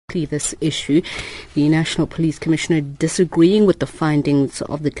exactly this issue. The National Police Commissioner disagreeing with the findings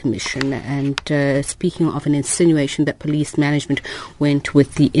of the Commission and speaking of an insinuation that police management went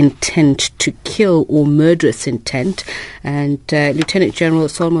with the intent to kill or murderous intent. And Lieutenant General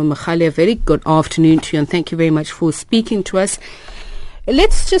Solomon Machalia, very good afternoon to you and thank you very much for speaking to us.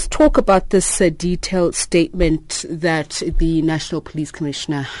 Let's just talk about this detailed statement that the National Police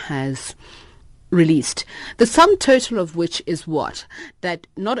Commissioner has released. The sum total of which is what? That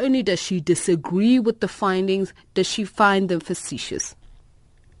not only does she disagree with the findings, does she find them facetious?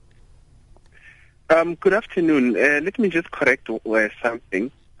 Good afternoon. Let me just correct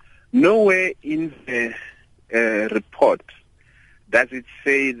something. Nowhere in the report does it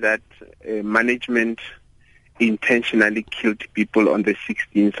say that management intentionally killed people on the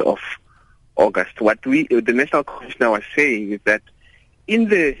 16th of August. What the National Commissioner was saying is that in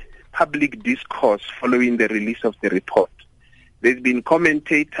the public discourse following the release of the report, there's been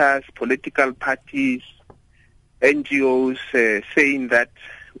commentators, political parties, NGOs saying that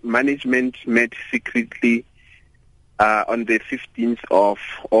management met secretly on the 15th of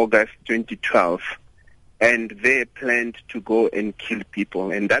August 2012 and they planned to go and kill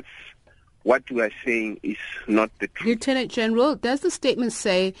people. And that's what we are saying is not the truth. Lieutenant General, does the statement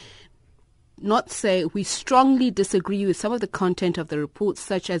not say we strongly disagree with some of the content of the report,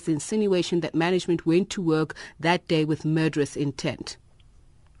 such as the insinuation that management went to work that day with murderous intent?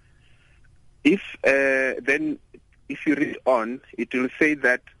 If you read on, it will say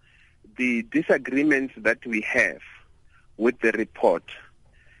that the disagreements that we have with the report,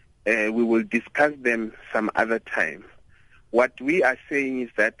 we will discuss them some other time. What we are saying is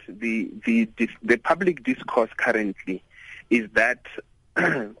that the public discourse currently is that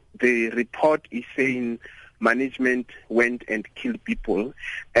the report is saying management went and killed people,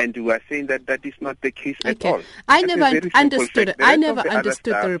 and we are saying that that is not the case at all. I never understood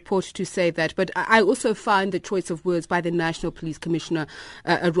the report to say that, but I also find the choice of words by the National Police Commissioner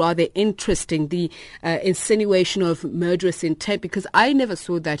rather interesting, the insinuation of murderous intent, because I never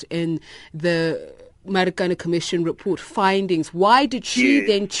saw that in the Marikana Commission report findings. Why did she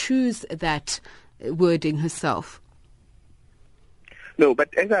then choose that wording herself? No,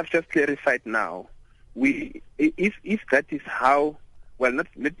 but as I've just clarified now, if that is how, well,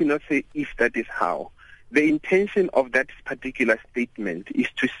 let me not say if that is how, the intention of that particular statement is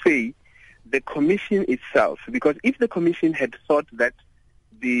to say the commission itself, because if the commission had thought that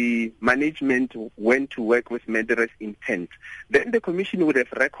the management went to work with murderous intent, then the commission would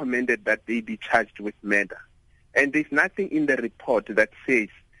have recommended that they be charged with murder. And there's nothing in the report that says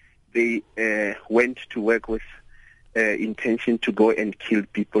they went to work with intention to go and kill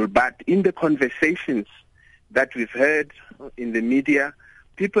people. But in the conversations that we've heard in the media,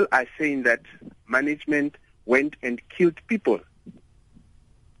 people are saying that management went and killed people.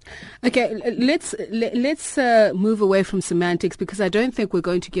 Okay, let's move away from semantics, because I don't think we're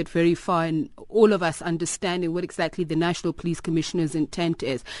going to get very far in all of us understanding what exactly the National Police Commissioner's intent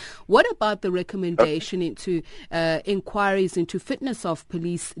is. What about the recommendation into inquiries into fitness of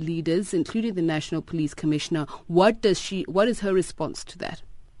police leaders, including the National Police Commissioner? What is her response to that?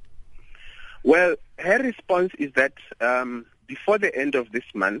 Well, her response is that before the end of this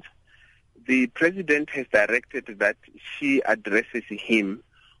month, the President has directed that she addresses him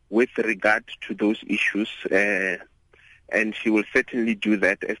with regard to those issues, and she will certainly do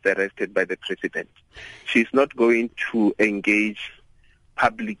that as directed by the President. She's not going to engage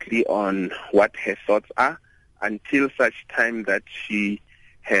publicly on what her thoughts are until such time that she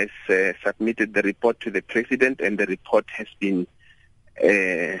has submitted the report to the President and the report has been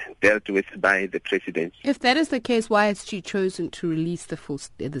dealt with by the President. If that is the case, why has she chosen to release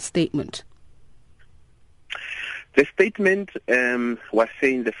the statement? The statement was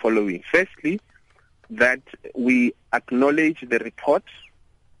saying the following. Firstly, that we acknowledge the report,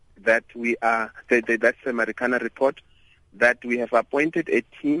 that that's the Marikana report, that we have appointed a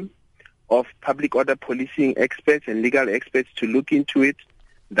team of public order policing experts and legal experts to look into it,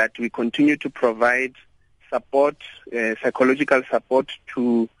 that we continue to provide support, psychological support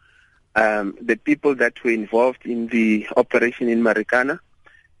to the people that were involved in the operation in Marikana,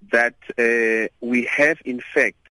 that we have in fact